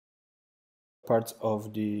part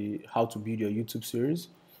of the how to build your YouTube series.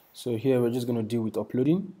 So here we're just going to deal with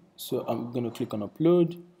uploading. So I'm going to click on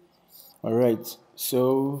upload. All right,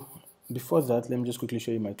 so before that, let me just quickly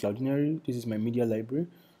show you my Cloudinary. This is my media library.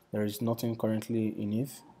 There is nothing currently in it.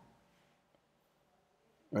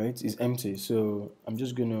 Right, it's empty. So I'm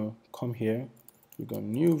just gonna come here, click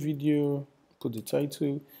on new video, put the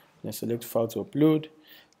title, then select file to upload.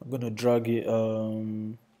 I'm gonna drag it.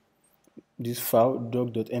 This file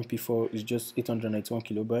doc.mp4 is just 891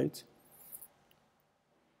 kilobytes.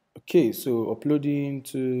 Okay, so uploading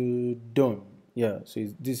to done. Yeah, so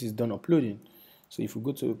this is done uploading. So if you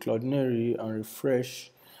go to Cloudinary and refresh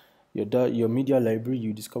your media library,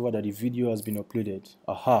 you discover that the video has been uploaded.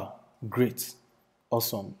 Aha, great,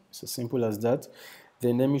 awesome. It's as simple as that.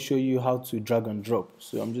 Then let me show you how to drag and drop.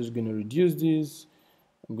 So I'm just going to reduce this.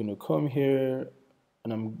 I'm going to come here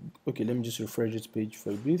and okay, let me just refresh this page for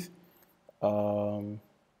a bit. All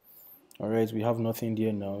right, we have nothing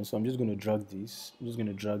there now, so I'm just going to drag this. I'm just going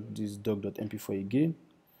to drag this doc.mp4 again.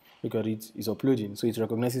 Look at it, it's uploading, so it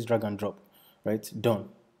recognizes drag and drop, right? Done.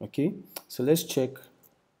 Okay, so let's check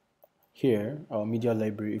here our media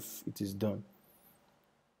library if it is done.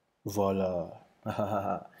 Voila.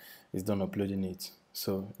 It's done uploading it.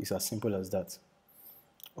 So it's as simple as that.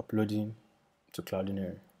 Uploading to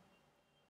Cloudinary.